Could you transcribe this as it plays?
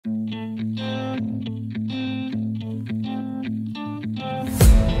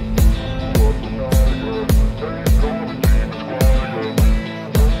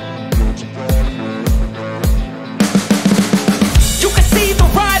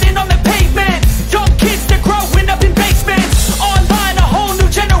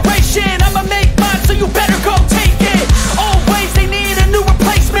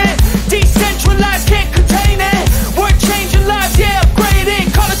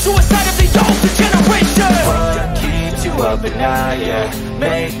night, yeah.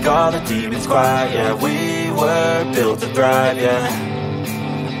 Make all the demons quiet, yeah. We were built to thrive,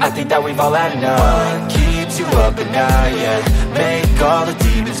 yeah. I think that we've all had enough. What keeps you up at night, yeah. Make all the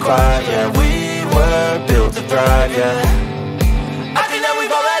demons quiet, yeah. We were built to thrive, yeah. I think that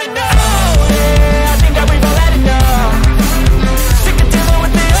we've all had enough. Oh, yeah, I think that we've all had enough. Sick of dealing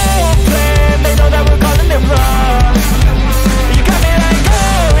with the old plan. They know that we're calling it wrong. You got me like,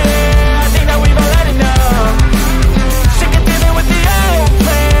 oh yeah, I think that we've all had enough. Sick of dealing with the old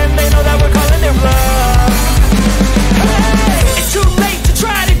plan. They know that we're calling it wrong. Hey, it's too late to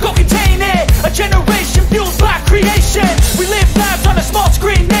try to go contain it. A generation fueled by creation. We live lives on a small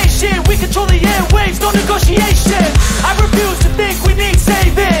screen nation. We control the airwaves, no negotiation. I refuse to think we need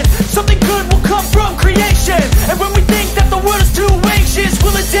saving. Something good will come from creation. And when we think that the world is too anxious,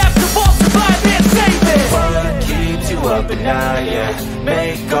 we'll adapt, evolve, survive and save it. What keeps you up at night, yeah.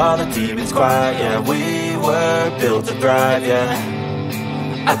 Make all the demons quiet, yeah. We were built to thrive, yeah.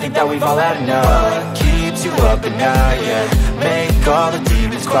 I think that we've all had enough. What keeps you up at night, yeah. Make all the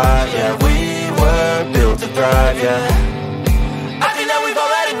demons quiet, yeah. We were built to thrive, yeah. I think that we've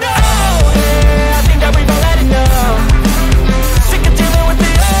all had enough. Oh, yeah, I think that we've all had enough. Sick of dealing with the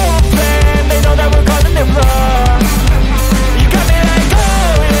old plan. They know that we're calling it wrong. You got me like,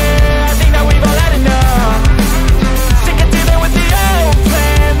 oh yeah, I think that we've all had enough. Sick of dealing with the old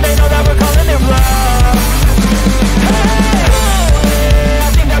plan. They know that we're calling it wrong. Hey, oh yeah, I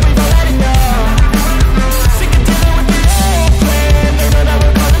think that we've all had enough. Sick of dealing with the old plan. They know that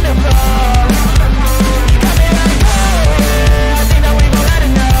we're calling it wrong. You got me like, oh yeah, I think that we've all had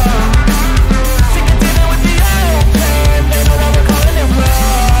enough. Sick of dealing with the old plan. They know that we're calling it wrong.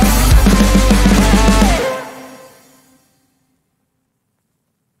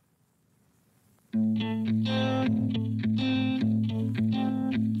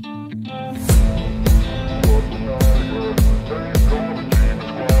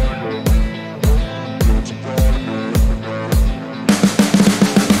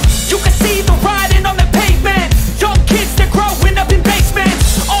 You can see the writing on the pavement. Young kids, they're growing up in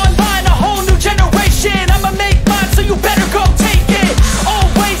basements. Online, a whole new generation. I'ma make mine, so you better go take it.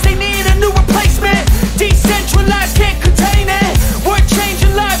 Always, they need a new replacement. Decentralized, can't contain it. We're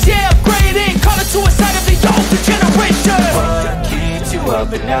changing lives, yeah, upgrading. Call it suicide of the older generation. What keeps you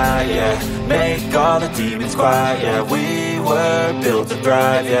up at night, yeah. Make all the demons quiet, yeah. We were built to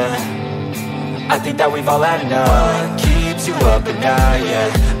thrive, yeah. I think that we've all had enough. What keeps you up at night, yeah.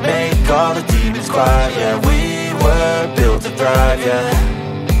 Make all the demons quiet, yeah. We were built to thrive, yeah.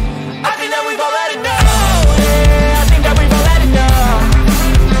 I think that we've all had enough. Oh yeah, I think that we've all had enough.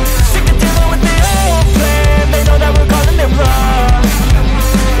 Sick of dealing with the old plan. They know that we're calling it wrong.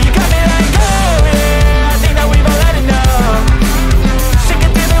 You got me like, oh yeah, I think that we've all had enough. Sick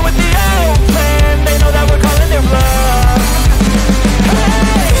of dealing with the old plan. They know that we're calling it wrong.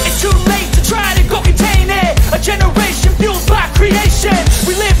 Hey, it's too late to try to go contain it. A generation fueled by creation.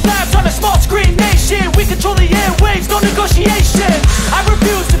 We live lives on a small screen nation. We control the airwaves, no negotiation. I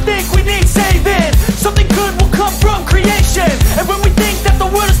refuse to think we need saving. Something good will come from creation. And when we think that the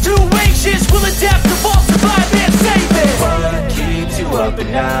world is too anxious, we'll adapt, evolve, survive and save it. What keeps you up at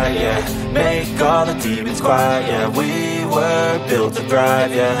night, yeah. Make all the demons quiet, yeah. We were built to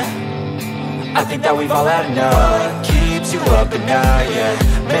thrive, yeah. I think that we've all had enough. What keeps you up at night, yeah.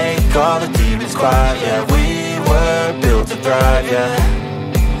 Make all the demons quiet, yeah. We were built to thrive, yeah.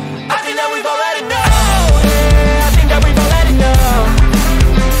 I think that we've all had enough. Oh yeah, I think that we've all had enough.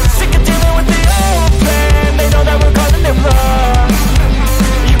 Sick of dealing with the old plan. They know that we're calling it wrong.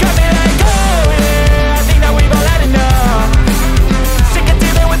 You got me like, oh yeah, I think that we've all had enough. Sick of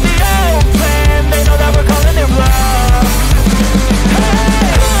dealing with the old plan. They know that we're calling it wrong. Hey,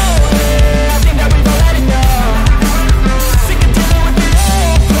 oh yeah, I think that we've all had enough. Sick of dealing with the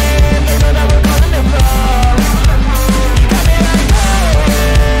old plan. They know that we're calling it wrong. You got me like, oh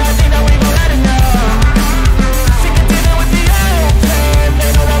yeah, I think that we've all had enough. Sick of dealing with the old plan.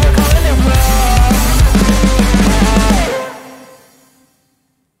 They know that we're calling it wrong.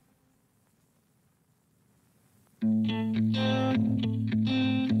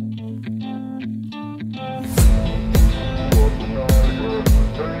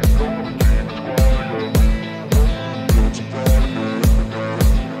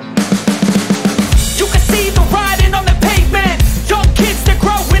 You can see the writing on the pavement. Young kids, they're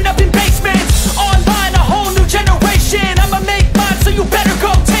growing up in basements. Online, a whole new generation. I'ma make mine, so you better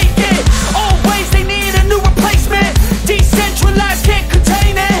go take it. Always, they need a new replacement. Decentralized, can't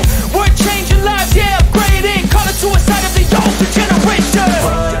contain it. We're changing lives, yeah, upgrading. Call it suicide of the older generation.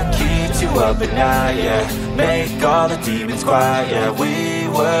 What keeps you up at night, yeah. Make all the demons quiet, yeah. We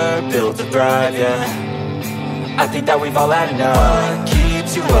were built to thrive, yeah. I think that we've all had enough. What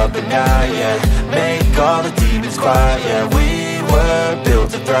keeps you up at night, yeah? Make all the demons quiet, yeah. We were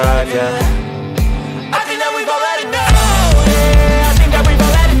built to thrive, yeah. I think that we've all had enough. Oh, yeah, I think that we've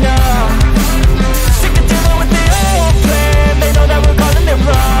all had enough. Sick of dealing with the old plan. They know that we're calling it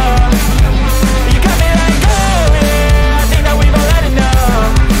wrong. You got me like, oh, yeah, I think that we've all had enough.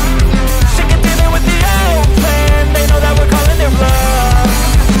 Sick of dealing with the old plan. They know that we're calling it wrong.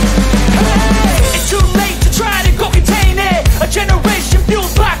 Hey, it's too late to try to go contain it. A generation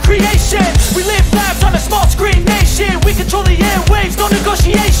fueled by creation. We live lives on a small screen nation. We control the airwaves, no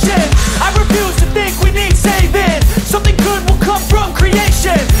negotiation. I refuse to think we need saving. Something good will come from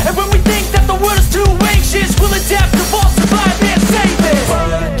creation. And when we think that the world is too anxious, we'll adapt, evolve, survive and save it.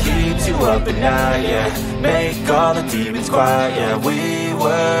 What keeps you up at night, yeah? Make all the demons quiet, yeah. We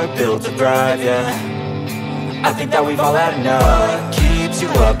were built to thrive, yeah. I think that we've all had enough. What keeps you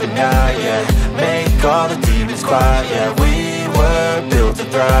up at night, yeah? Make all the demons quiet, yeah. We were built to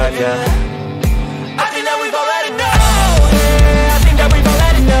thrive, yeah. I think that we've all had enough. Oh, yeah, I think that we've all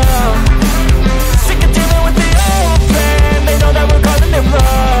had enough. Sick of dealing with the old plan. They know that we're calling it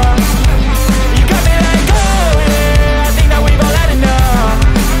wrong. You got me like, oh, yeah, I think that we've all had enough.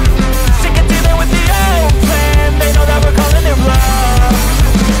 Sick of dealing with the old plan. They know that we're calling it wrong.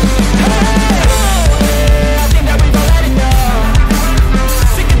 Hey, oh, yeah, I think that we've all had enough.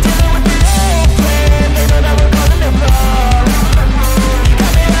 Sick of dealing with the old plan. They know that we're calling it wrong. You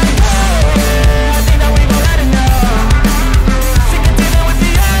got me like, oh, yeah, I think that we've all had enough. Sick of dealing with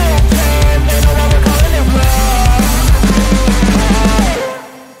the old plan. They know that we're calling it wrong.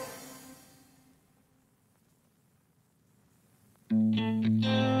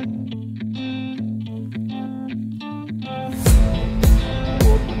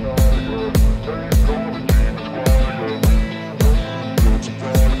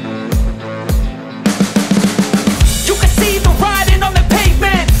 You can see the writing on the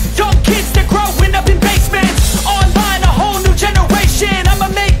pavement. Young kids, they're growing up in basements. Online, a whole new generation. I'ma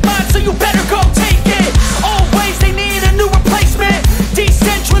make mine, so you better go take it. Always, they need a new replacement.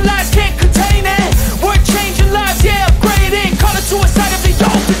 Decentralized, can't contain it. We're changing lives, yeah, upgrading. Call it suicide of the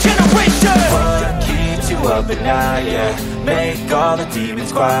older generation. What keeps you up at night, yeah? Make all the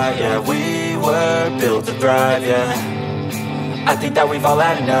demons quiet, yeah. We were built to thrive, yeah. I think that we've all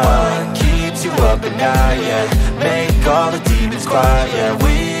had enough. What keeps you up at night, yeah? Make all the demons quiet, yeah.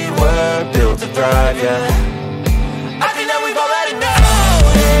 We were built to thrive, yeah.